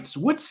writes,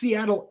 would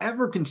Seattle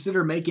ever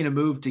consider making a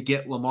move to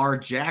get Lamar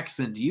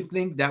Jackson? Do you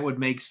think that would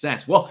make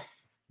sense? Well,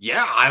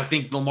 yeah, I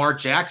think Lamar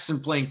Jackson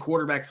playing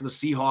quarterback for the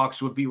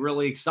Seahawks would be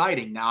really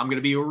exciting. Now, I'm going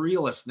to be a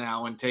realist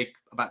now and take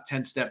about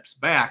 10 steps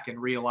back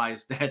and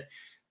realize that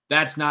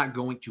that's not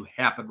going to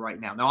happen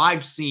right now. Now,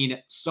 I've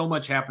seen so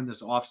much happen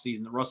this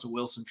offseason, the Russell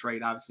Wilson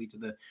trade, obviously, to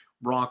the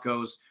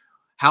Broncos,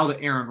 how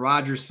the Aaron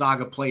Rodgers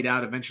saga played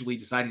out, eventually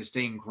deciding to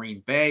stay in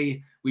Green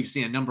Bay. We've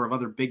seen a number of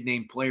other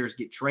big-name players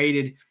get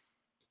traded.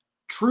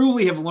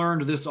 Truly have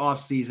learned this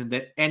offseason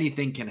that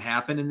anything can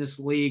happen in this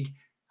league.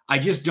 I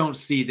just don't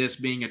see this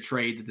being a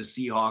trade that the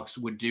Seahawks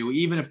would do,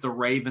 even if the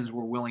Ravens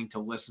were willing to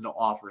listen to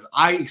offers.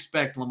 I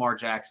expect Lamar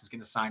Jackson's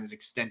going to sign his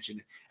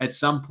extension at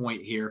some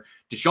point here.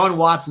 Deshaun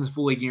Watson's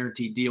fully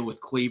guaranteed deal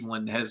with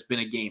Cleveland has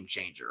been a game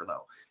changer,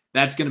 though.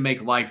 That's going to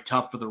make life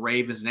tough for the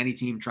Ravens and any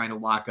team trying to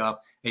lock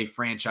up a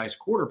franchise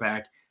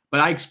quarterback.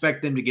 But I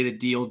expect them to get a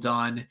deal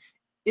done.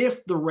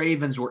 If the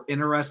Ravens were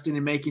interested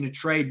in making a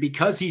trade,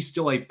 because he's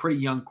still a pretty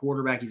young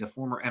quarterback, he's a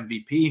former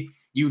MVP,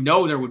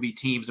 there would be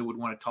teams that would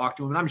want to talk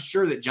to him. And I'm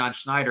sure that John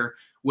Schneider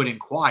would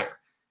inquire.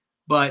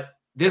 But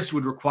this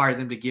would require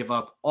them to give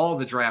up all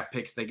the draft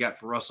picks they got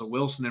for Russell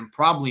Wilson and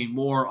probably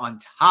more on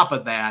top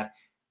of that.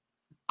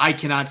 I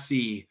cannot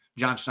see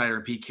John Schneider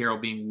and Pete Carroll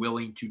being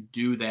willing to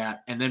do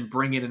that and then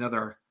bring in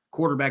another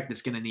quarterback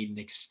that's going to need an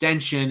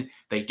extension.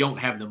 They don't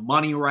have the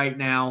money right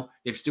now.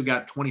 They've still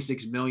got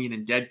 $26 million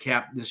in dead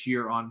cap this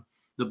year on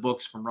the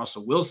books from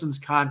Russell Wilson's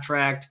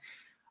contract.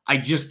 I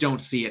just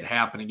don't see it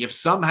happening. If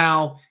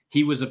somehow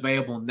he was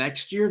available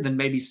next year, then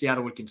maybe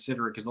Seattle would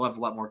consider it because they'll have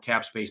a lot more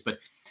cap space. But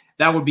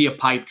that would be a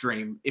pipe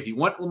dream. If you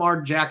want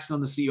Lamar Jackson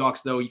on the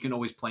Seahawks, though, you can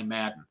always play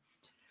Madden.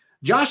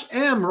 Josh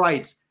M.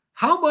 writes,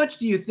 how much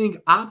do you think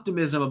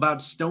optimism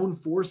about Stone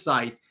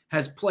Forsythe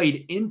has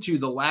played into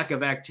the lack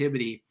of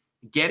activity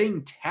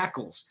getting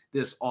tackles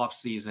this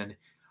offseason?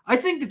 I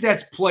think that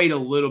that's played a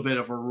little bit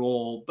of a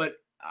role, but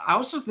I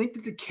also think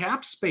that the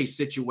cap space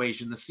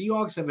situation, the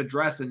Seahawks have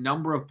addressed a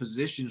number of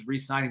positions,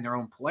 re-signing their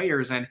own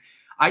players, and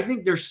I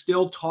think they're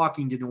still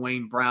talking to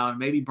Dwayne Brown,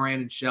 maybe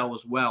Brandon Shell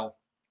as well.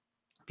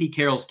 Pete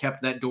Carroll's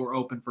kept that door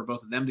open for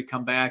both of them to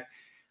come back.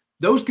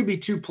 Those could be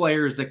two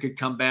players that could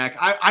come back.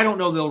 I don't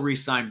know they'll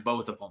re-sign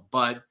both of them,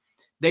 but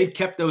they've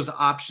kept those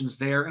options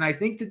there, and I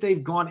think that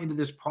they've gone into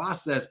this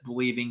process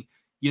believing,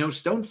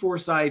 Stone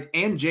Forsythe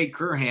and Jake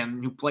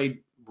Curhan, who played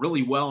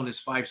really well in his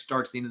 5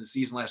 starts at the end of the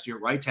season last year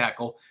at right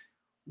tackle,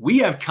 we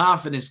have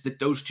confidence that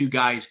those two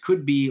guys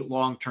could be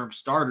long-term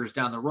starters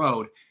down the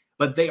road,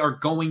 but they are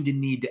going to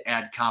need to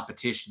add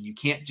competition. You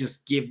can't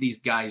just give these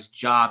guys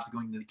jobs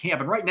going into the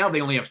camp. And right now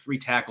they only have 3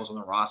 tackles on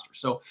the roster.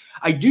 So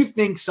I do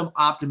think some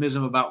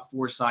optimism about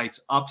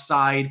Forsythe's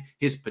upside,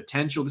 his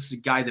potential. This is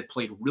a guy that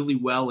played really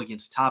well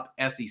against top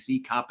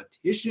SEC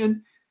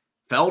competition,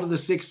 fell to the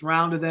 6th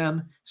round of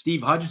them.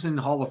 Steve Hutchinson,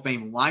 Hall of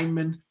Fame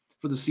lineman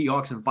for the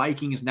Seahawks and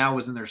Vikings, now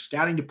was in their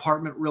scouting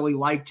department, really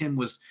liked him,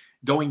 was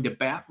going to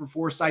bat for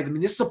Forsythe. I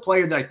mean, this is a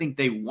player that I think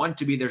they want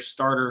to be their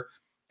starter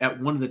at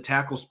one of the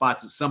tackle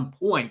spots at some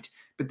point,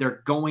 but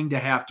they're going to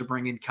have to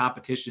bring in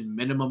competition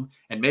minimum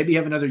and maybe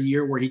have another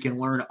year where he can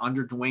learn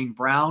under Dwayne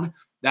Brown.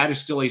 That is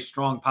still a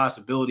strong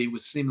possibility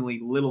with seemingly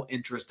little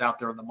interest out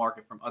there on the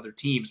market from other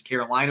teams.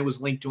 Carolina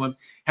was linked to him.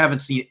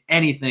 Haven't seen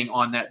anything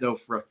on that, though,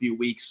 for a few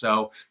weeks.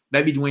 So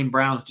maybe Dwayne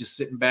Brown's just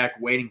sitting back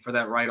waiting for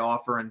that right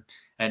offer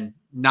and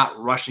not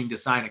rushing to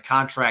sign a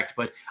contract.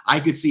 But I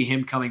could see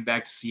him coming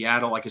back to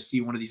Seattle. I could see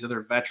one of these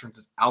other veterans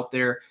that's out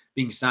there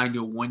being signed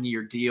to a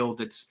 1-year deal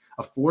that's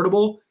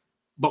affordable.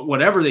 But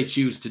whatever they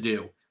choose to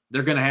do,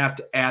 they're going to have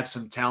to add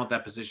some talent at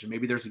that position.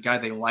 Maybe there's a guy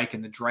they like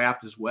in the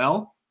draft as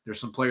well. There's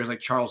some players like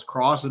Charles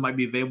Cross that might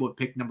be available at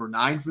pick number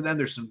 9 for them.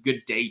 There's some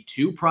good day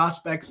 2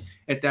 prospects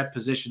at that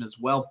position as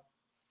well.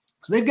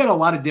 So they've got a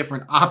lot of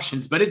different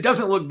options, but it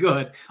doesn't look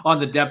good on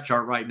the depth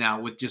chart right now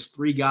with just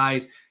 3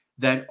 guys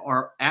that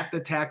are at the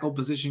tackle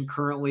position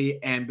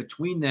currently. And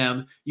between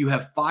them, you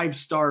have 5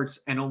 starts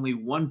and only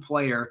 1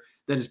 player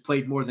that has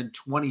played more than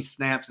 20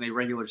 snaps in a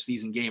regular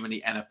season game in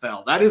the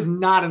NFL. That is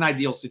not an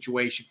ideal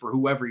situation for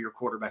whoever your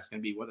quarterback's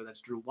going to be, whether that's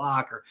Drew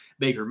Lock or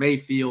Baker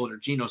Mayfield or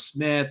Geno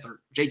Smith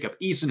or Jacob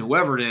Eason,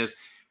 whoever it is.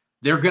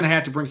 They're going to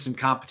have to bring some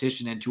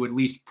competition in to at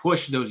least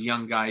push those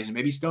young guys. And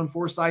maybe Stone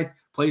Forsythe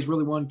plays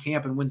really well in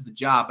camp and wins the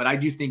job. But I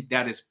do think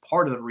that is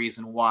part of the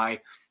reason why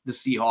the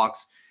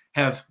Seahawks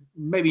have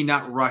maybe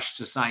not rushed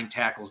to sign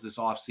tackles this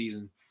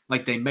offseason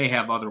like they may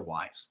have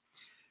otherwise.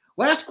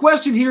 Last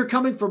question here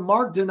coming from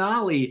Mark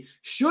Denali.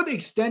 Should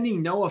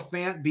extending Noah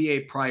Fant be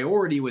a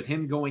priority with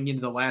him going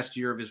into the last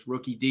year of his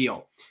rookie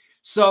deal?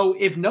 So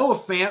if Noah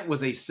Fant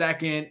was a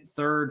 2nd,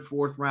 3rd,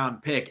 4th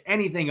round pick,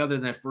 anything other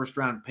than a 1st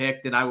round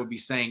pick, then I would be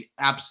saying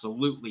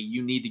absolutely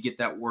you need to get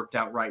that worked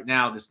out right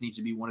now. This needs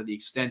to be one of the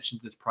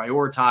extensions that's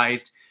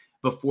prioritized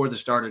before the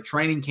start of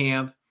training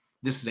camp.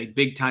 This is a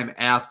big-time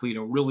athlete,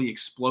 a really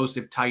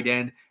explosive tight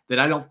end that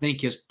I don't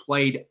think has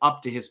played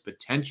up to his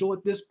potential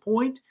at this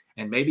point.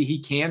 And maybe he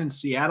can in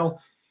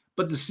Seattle.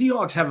 But the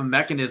Seahawks have a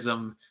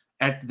mechanism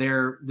at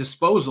their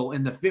disposal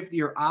in the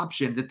 5th-year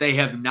option that they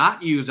have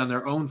not used on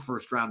their own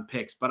 1st-round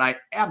picks. But I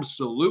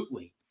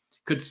absolutely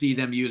could see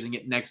them using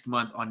it next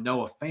month on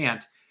Noah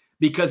Fant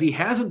because he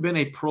hasn't been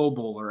a Pro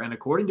Bowler. And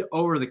according to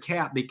Over the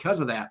Cap, because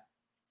of that,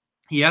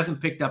 he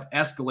hasn't picked up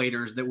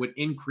escalators that would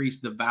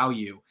increase the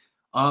value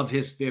of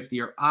his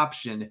 5th-year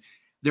option.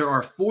 There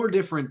are 4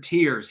 different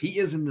tiers. He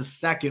is in the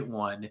 2nd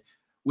one,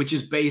 which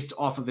is based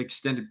off of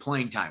extended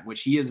playing time,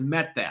 which he has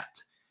met that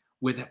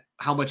with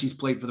how much he's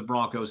played for the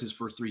Broncos his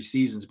first 3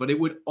 seasons. But it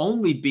would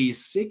only be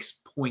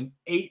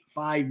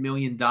 $6.85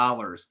 million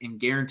in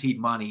guaranteed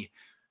money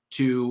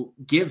to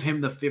give him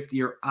the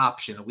 5th-year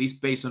option, at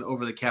least based on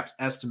Over the Cap's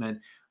estimate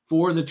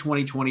for the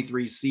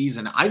 2023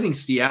 season. I think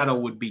Seattle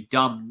would be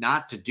dumb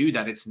not to do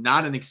that. It's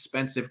not an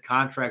expensive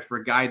contract for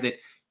a guy that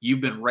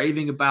you've been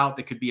raving about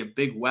that could be a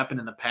big weapon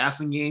in the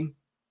passing game.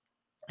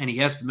 And he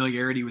has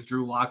familiarity with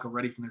Drew Lock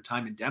already from their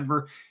time in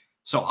Denver.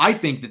 So I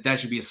think that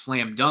should be a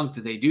slam dunk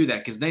that they do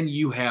that, because then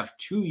you have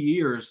 2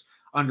 years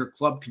under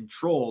club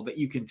control that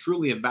you can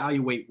truly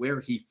evaluate where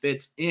he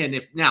fits in.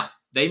 If now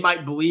they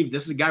might believe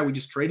this is a guy we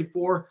just traded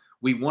for,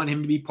 we want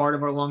him to be part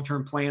of our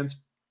long-term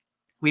plans.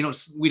 We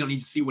don't need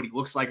to see what he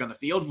looks like on the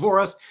field for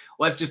us.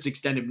 Let's just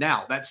extend him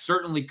now. That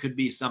certainly could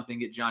be something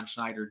that John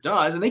Schneider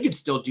does, and they could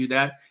still do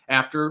that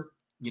after,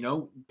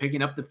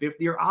 picking up the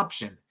 5th-year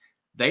option.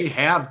 They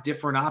have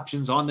different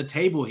options on the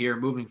table here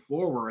moving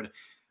forward,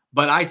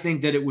 but I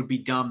think that it would be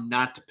dumb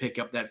not to pick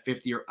up that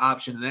 5th-year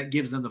option, and that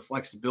gives them the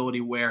flexibility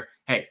where,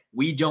 hey,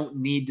 we don't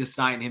need to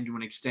sign him to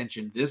an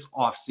extension this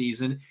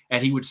offseason,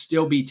 and he would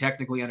still be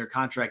technically under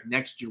contract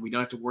next year. We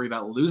don't have to worry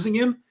about losing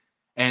him.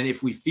 And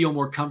if we feel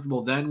more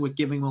comfortable then with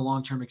giving him a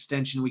long-term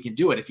extension, we can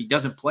do it. If he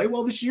doesn't play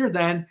well this year,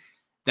 then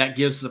that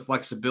gives the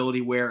flexibility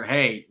where,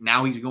 hey,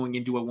 now he's going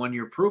into a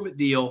 1-year prove-it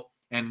deal,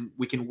 and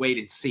we can wait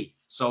and see.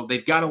 So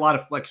they've got a lot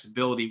of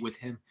flexibility with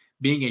him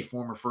being a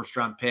former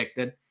first-round pick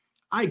that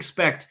I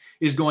expect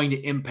is going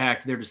to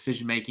impact their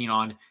decision-making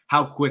on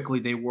how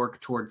quickly they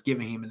work towards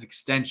giving him an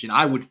extension.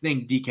 I would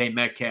think DK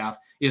Metcalf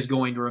is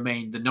going to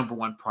remain the number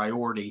one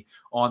priority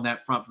on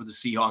that front for the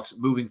Seahawks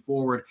moving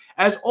forward.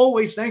 As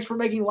always, thanks for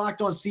making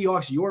Locked On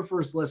Seahawks your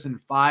first listen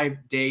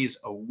 5 days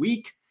a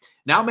week.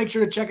 Now make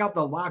sure to check out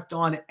the Locked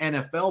On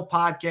NFL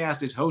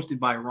podcast. It's hosted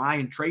by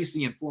Ryan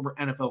Tracy and former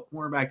NFL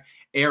cornerback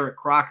Eric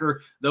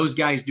Crocker. Those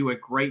guys do a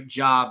great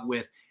job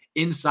with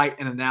insight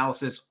and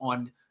analysis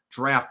on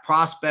draft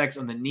prospects,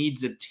 on the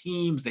needs of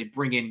teams. They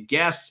bring in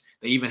guests.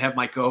 They even have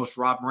my co-host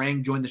Rob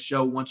Morang join the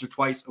show once or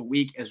twice a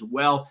week as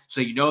well.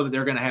 So you know that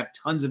they're going to have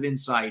tons of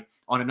insight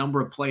on a number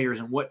of players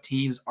and what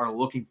teams are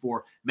looking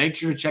for. Make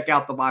sure to check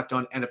out the Locked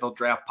On NFL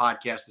Draft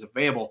podcast. It's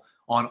available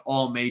on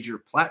all major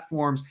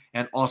platforms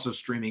and also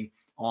streaming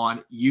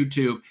on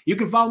YouTube. You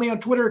can follow me on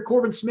Twitter at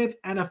Corbin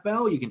Smith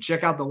NFL. You can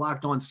check out the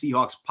Locked On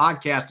Seahawks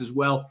podcast as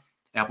well.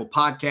 Apple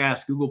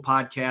Podcasts, Google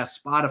Podcasts,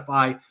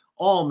 Spotify,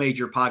 all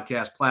major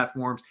podcast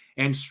platforms,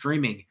 and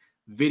streaming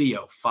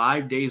video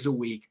 5 days a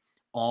week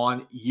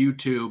on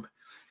YouTube.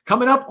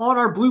 Coming up on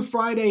our Blue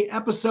Friday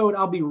episode,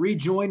 I'll be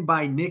rejoined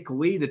by Nick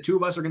Lee. The two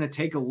of us are going to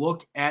take a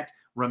look at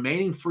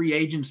remaining free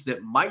agents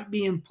that might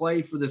be in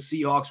play for the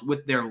Seahawks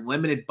with their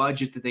limited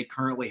budget that they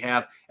currently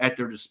have at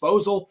their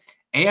disposal.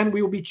 And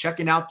we will be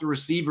checking out the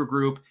receiver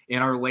group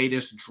in our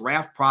latest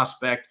draft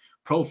prospect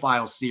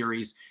profile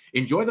series.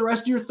 Enjoy the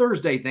rest of your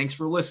Thursday. Thanks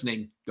for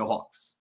listening. Go Hawks.